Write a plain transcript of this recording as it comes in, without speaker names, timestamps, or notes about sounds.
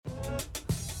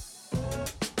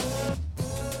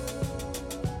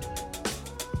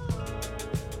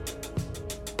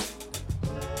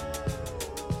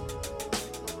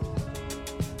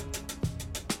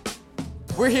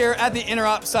We're here at the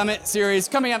Interop Summit series.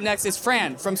 Coming up next is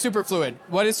Fran from Superfluid.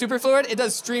 What is Superfluid? It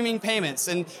does streaming payments.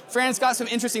 And Fran's got some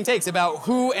interesting takes about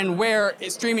who and where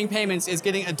streaming payments is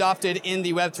getting adopted in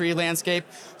the Web3 landscape.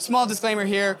 Small disclaimer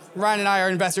here, Ryan and I are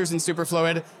investors in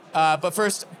Superfluid. But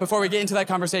first, before we get into that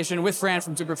conversation with Fran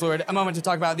from Superfluid, a moment to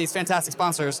talk about these fantastic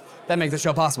sponsors that make the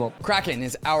show possible. Kraken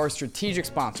is our strategic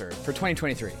sponsor for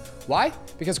 2023. Why?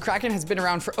 Because Kraken has been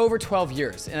around for over 12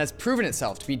 years and has proven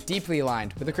itself to be deeply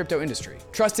aligned with the crypto industry.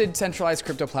 Trusted, centralized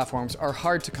crypto platforms are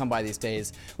hard to come by these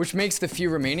days, which makes the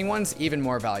few remaining ones even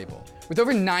more valuable. With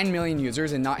over 9 million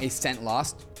users and not a cent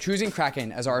lost, choosing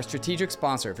Kraken as our strategic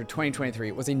sponsor for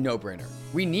 2023 was a no-brainer.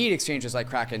 We need exchanges like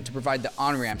Kraken to provide the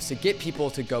on-ramps to get people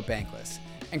to go bankless.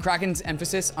 And Kraken's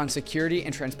emphasis on security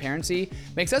and transparency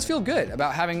makes us feel good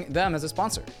about having them as a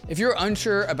sponsor. If you're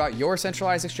unsure about your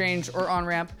centralized exchange or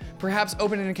on-ramp, perhaps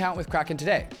open an account with Kraken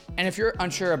today. And if you're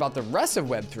unsure about the rest of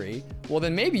Web3, well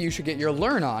then maybe you should get your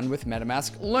Learn on with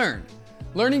MetaMask Learn.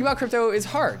 Learning about crypto is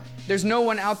hard. There's no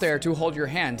one out there to hold your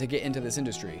hand to get into this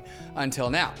industry, until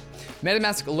now.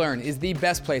 MetaMask Learn is the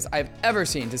best place I've ever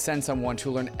seen to send someone to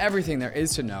learn everything there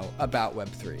is to know about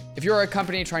Web3. If you're a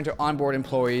company trying to onboard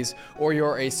employees, or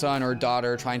you're a son or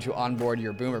daughter trying to onboard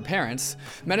your boomer parents,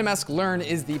 MetaMask Learn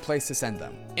is the place to send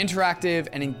them. Interactive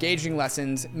and engaging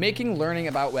lessons, making learning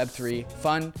about Web3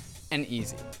 fun and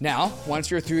easy. Now, once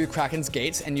you're through Kraken's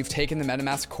gates and you've taken the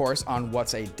MetaMask course on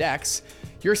what's a DEX,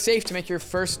 you're safe to make your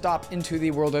first stop into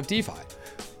the world of DeFi.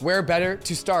 Where better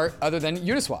to start other than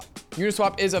Uniswap?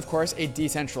 Uniswap is, of course, a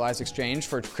decentralized exchange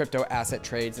for crypto asset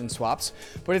trades and swaps,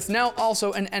 but it's now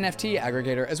also an NFT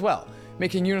aggregator as well,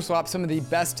 making Uniswap some of the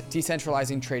best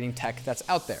decentralizing trading tech that's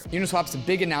out there. Uniswap's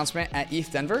big announcement at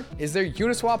ETHDenver is their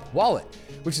Uniswap wallet,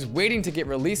 which is waiting to get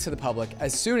released to the public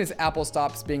as soon as Apple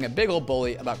stops being a big old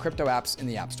bully about crypto apps in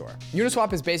the App Store.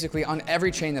 Uniswap is basically on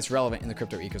every chain that's relevant in the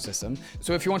crypto ecosystem,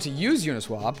 so if you want to use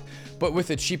Uniswap, but with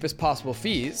the cheapest possible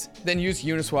fees, then use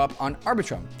Uniswap on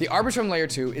Arbitrum. The Arbitrum Layer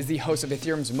 2 is the host of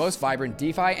Ethereum's most vibrant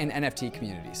DeFi and NFT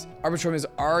communities. Arbitrum is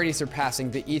already surpassing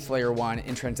the ETH Layer 1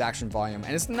 in transaction volume,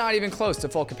 and it's not even close to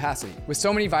full capacity. With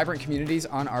so many vibrant communities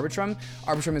on Arbitrum,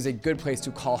 Arbitrum is a good place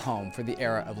to call home for the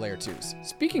era of Layer 2s.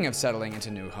 Speaking of settling into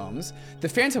new homes, the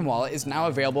Phantom wallet is now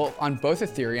available on both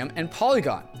Ethereum and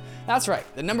Polygon. That's right,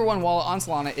 the #1 wallet on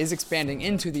Solana is expanding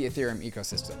into the Ethereum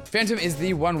ecosystem. Phantom is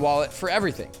the one wallet for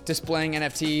everything, displaying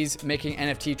NFTs, making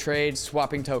NFT trades,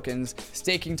 swapping tokens,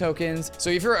 staking tokens. So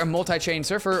if you're a multi-chain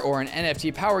surfer or an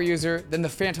NFT power user, then the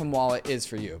Phantom wallet is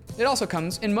for you. It also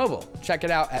comes in mobile. Check it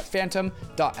out at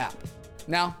phantom.app.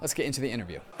 Now, let's get into the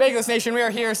interview. Bankless Nation, we are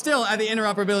here still at the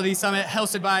Interoperability Summit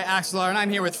hosted by Axelar, and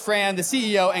I'm here with Fran, the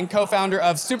CEO and co-founder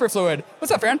of Superfluid.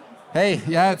 What's up, Fran? Hey,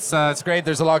 yeah, it's great.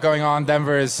 There's a lot going on.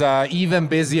 Denver is even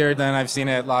busier than I've seen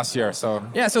it last year. So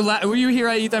yeah, so were you here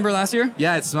at ETHDenver last year?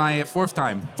 Yeah, it's my fourth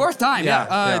time. Fourth time, yeah.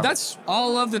 Yeah. That's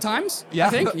all of the times, yeah. I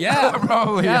think. Yeah,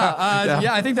 probably.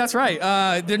 Yeah, I think that's right.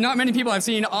 There are not many people I've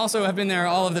seen also have been there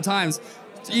all of the times.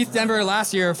 ETHDenver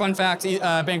last year, fun fact,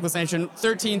 Bankless Nation,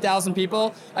 13,000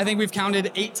 people. I think we've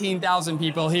counted 18,000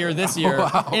 people here this year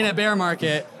in a bear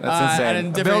market. That's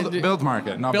insane. Build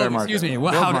market, not bear market. Excuse me,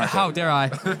 how dare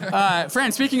I?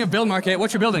 Fran, speaking of build market,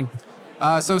 what you're building?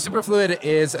 So Superfluid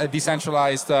is a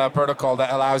decentralized protocol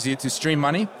that allows you to stream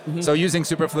money. Mm-hmm. So using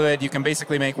Superfluid, you can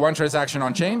basically make one transaction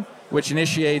on chain, which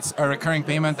initiates a recurring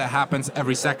payment that happens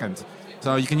every second.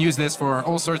 So you can use this for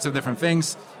all sorts of different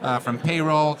things, from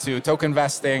payroll to token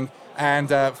vesting,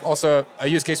 and also a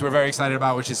use case we're very excited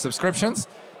about, which is subscriptions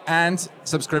and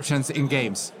subscriptions in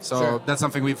games. So sure. That's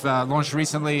something we've launched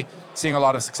recently, seeing a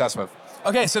lot of success with.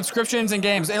 Okay, subscriptions and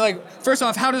games. And first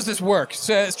off, how does this work?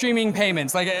 So, streaming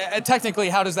payments, technically,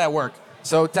 how does that work?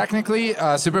 So technically,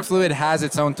 Superfluid has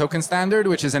its own token standard,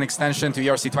 which is an extension to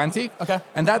ERC20. Okay.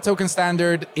 And that token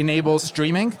standard enables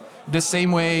streaming the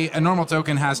same way a normal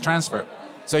token has transfer.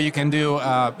 So you can do,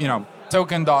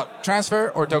 token.transfer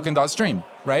or token.stream,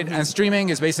 right? Mm-hmm. And streaming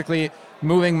is basically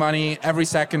moving money every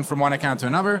second from one account to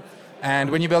another.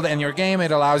 And when you build it in your game, it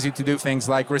allows you to do things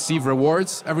like receive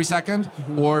rewards every second,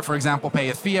 mm-hmm. or, for example, pay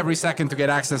a fee every second to get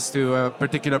access to a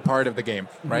particular part of the game,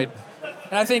 right? Mm-hmm.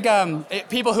 And I think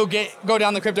people who go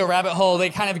down the crypto rabbit hole, they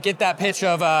kind of get that pitch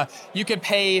of you could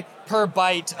pay per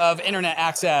byte of internet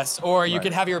access, or you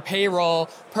could have your payroll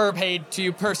paid to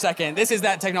you per second. This is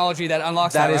that technology that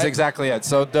unlocks that, That is right? exactly it.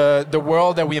 So the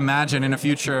world that we imagine in the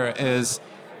future is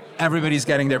everybody's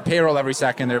getting their payroll every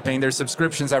second, they're paying their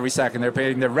subscriptions every second, they're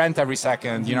paying their rent every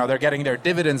second, they're getting their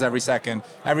dividends every second.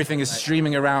 Everything is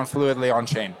streaming around fluidly on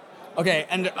chain. Okay,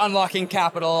 and unlocking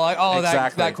capital, all of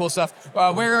that cool stuff.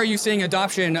 Where are you seeing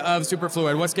adoption of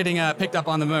Superfluid? What's getting picked up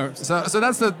on the most? So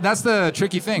that's the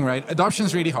tricky thing, right?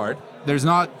 Adoption's really hard. There's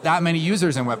not that many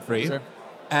users in Web3. Sure.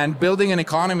 And building an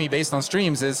economy based on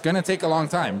streams is going to take a long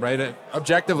time, right?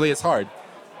 Objectively, it's hard.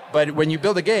 But when you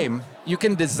build a game, you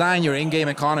can design your in-game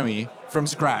economy from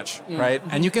scratch, right?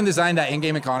 And you can design that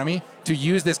in-game economy to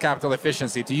use this capital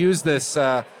efficiency, to use this,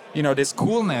 this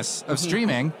coolness of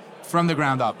streaming from the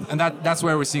ground up. And that's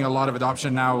where we're seeing a lot of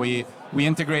adoption now. We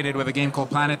integrated with a game called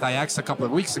Planet IX a couple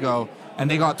of weeks ago,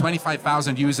 and they got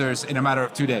 25,000 users in a matter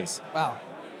of 2 days. Wow.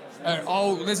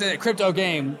 This is a crypto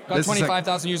game. Got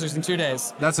 25,000 users in 2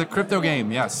 days. That's a crypto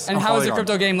game, yes. And how is a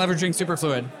crypto game leveraging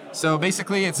Superfluid? So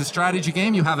basically, it's a strategy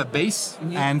game. You have a base,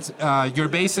 and your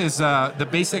base is, the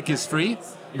basic is free.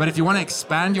 But if you want to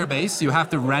expand your base, you have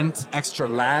to rent extra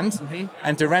land.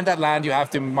 And to rent that land, you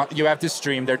have to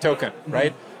stream their token,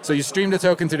 right? So you stream the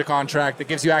token to the contract. It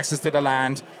gives you access to the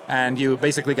land, and you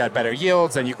basically get better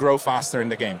yields, and you grow faster in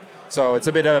the game. So it's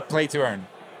a bit of play to earn.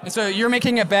 And so you're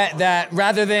making a bet that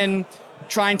rather than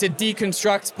trying to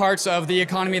deconstruct parts of the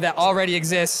economy that already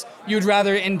exists, you'd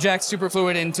rather inject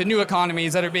Superfluid into new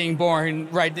economies that are being born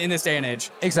right in this day and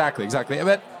age. Exactly.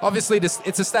 But obviously,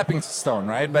 it's a stepping stone,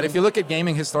 right? But if you look at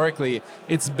gaming historically,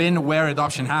 it's been where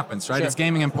adoption happens, right? Sure. It's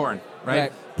gaming and porn,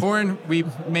 right? Porn, we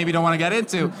maybe don't want to get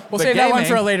into. We'll save that one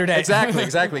for a later day.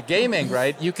 Exactly. Gaming,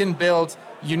 right? You can build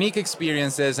unique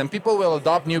experiences, and people will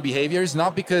adopt new behaviors,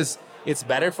 not because it's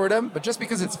better for them, but just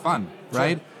because it's fun,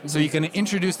 right? Sure. So you can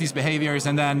introduce these behaviors,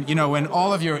 and then, when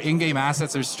all of your in-game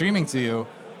assets are streaming to you,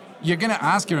 you're going to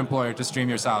ask your employer to stream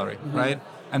your salary, right?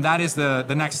 And that is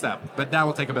the next step, but that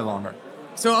will take a bit longer.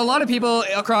 So a lot of people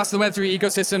across the Web3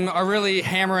 ecosystem are really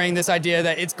hammering this idea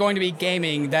that it's going to be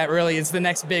gaming that really is the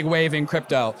next big wave in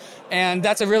crypto. And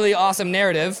that's a really awesome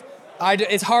narrative.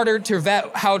 It's harder to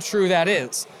vet how true that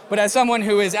is. But as someone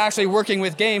who is actually working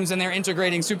with games and they're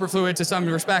integrating Superfluid to some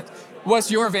respect, what's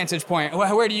your vantage point?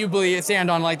 Where do you believe it stand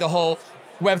on like the whole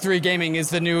Web3 gaming is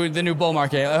the new bull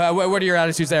market? What are your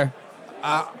attitudes there?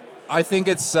 I think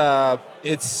it's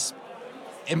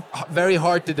very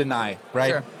hard to deny, right?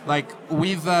 Sure. Like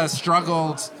we've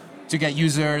struggled to get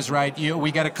users, right?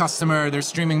 We get a customer, they're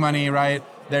streaming money, right?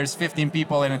 There's 15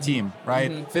 people in a team,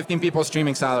 right? 15 people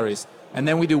streaming salaries. And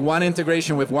then we do one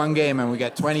integration with one game and we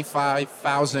get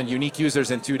 25,000 unique users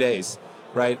in 2 days,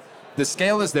 right? The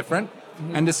scale is different.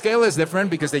 And the scale is different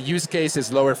because the use case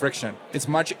is lower friction. It's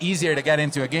much easier to get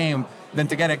into a game than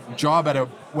to get a job at a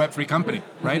Web3 company,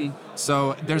 right?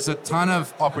 So there's a ton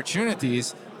of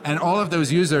opportunities, and all of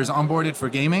those users onboarded for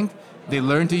gaming, they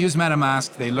learn to use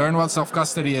MetaMask, they learn what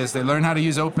self-custody is, they learn how to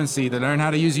use OpenSea, they learn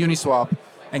how to use Uniswap.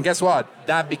 And guess what?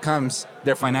 That becomes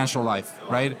their financial life,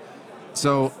 right?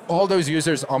 So all those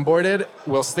users onboarded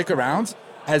will stick around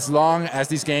as long as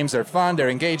these games are fun, they're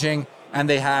engaging, and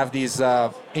they have these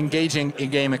engaging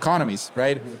in-game economies,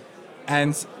 right?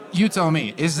 And you tell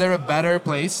me, is there a better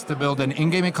place to build an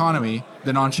in-game economy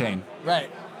than on-chain?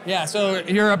 Right. Yeah, so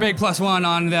you're a big +1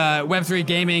 on the Web3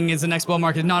 gaming is the next bull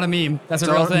market, not a meme. That's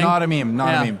a real thing. Not a meme,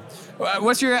 not a meme.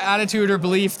 What's your attitude or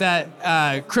belief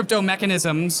that crypto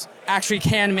mechanisms actually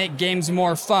can make games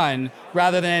more fun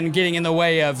rather than getting in the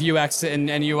way of UX and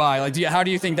UI? Like, how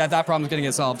do you think that problem is going to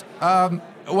get solved?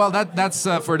 Well, that's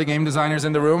for the game designers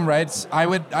in the room, right? I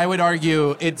would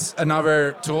argue it's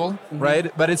another tool,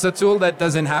 right? But it's a tool that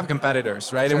doesn't have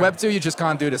competitors, right? Sure. In Web2, you just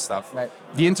can't do this stuff. Right.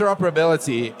 The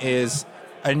interoperability is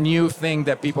a new thing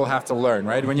that people have to learn,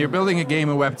 right? When you're building a game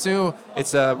in Web2,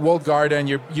 it's a walled garden,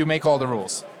 you make all the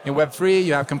rules. In Web3,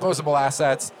 you have composable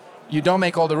assets. You don't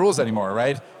make all the rules anymore,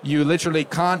 right? You literally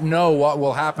can't know what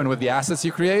will happen with the assets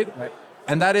you create. Right.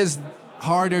 And that is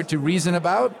harder to reason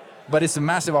about, but it's a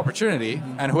massive opportunity.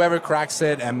 And whoever cracks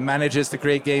it and manages to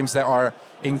create games that are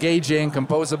engaging,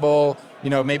 composable,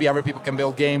 maybe other people can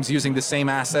build games using the same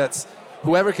assets.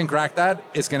 Whoever can crack that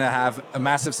is going to have a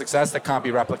massive success that can't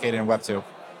be replicated in Web2.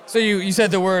 So you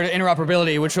said the word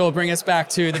interoperability, which will bring us back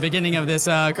to the beginning of this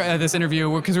this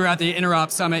interview, because we're at the Interop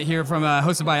Summit here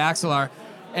hosted by Axelar.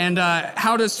 And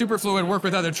how does Superfluid work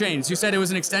with other chains? You said it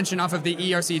was an extension off of the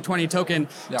ERC20 token.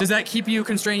 Yep. Does that keep you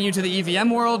constraining you to the EVM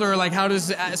world, or like how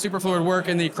does Superfluid work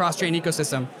in the cross-chain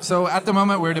ecosystem? So at the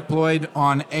moment, we're deployed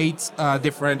on 8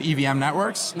 different EVM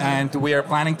networks, and we are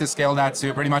planning to scale that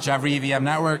to pretty much every EVM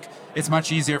network. It's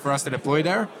much easier for us to deploy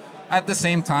there. At the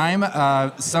same time,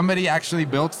 somebody actually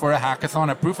built for a hackathon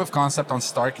a proof of concept on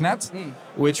Starknet,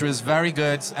 which was very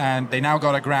good, and they now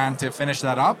got a grant to finish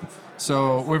that up.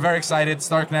 So we're very excited.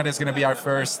 Starknet is going to be our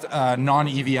first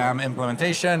non-EVM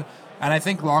implementation. And I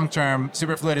think long-term,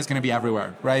 Superfluid is going to be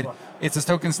everywhere, right? It's a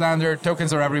token standard.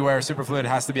 Tokens are everywhere. Superfluid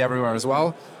has to be everywhere as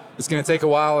well. It's going to take a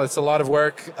while. It's a lot of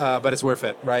work, but it's worth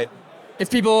it, right? If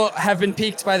people have been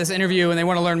piqued by this interview and they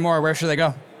want to learn more, where should they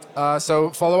go? So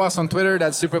follow us on Twitter,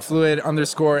 that's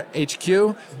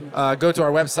superfluid_HQ. Go to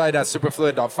our website, that's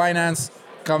superfluid.finance.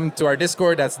 Come to our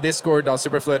Discord, that's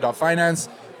discord.superfluid.finance.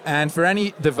 And for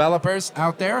any developers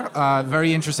out there,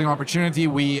 very interesting opportunity.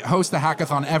 We host a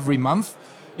hackathon every month.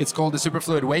 It's called the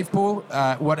Superfluid Wave Pool.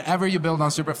 Whatever you build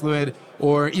on Superfluid,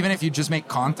 or even if you just make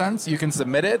content, you can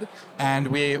submit it. And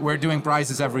we're doing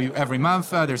prizes every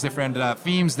month. There's different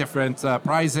themes, different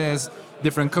prizes,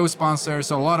 different co-sponsors.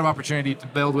 So a lot of opportunity to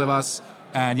build with us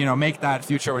and make that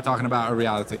future we're talking about a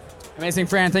reality. Amazing,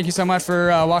 Fran. Thank you so much for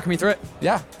walking me through it.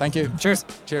 Yeah, thank you. Cheers.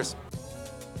 Cheers.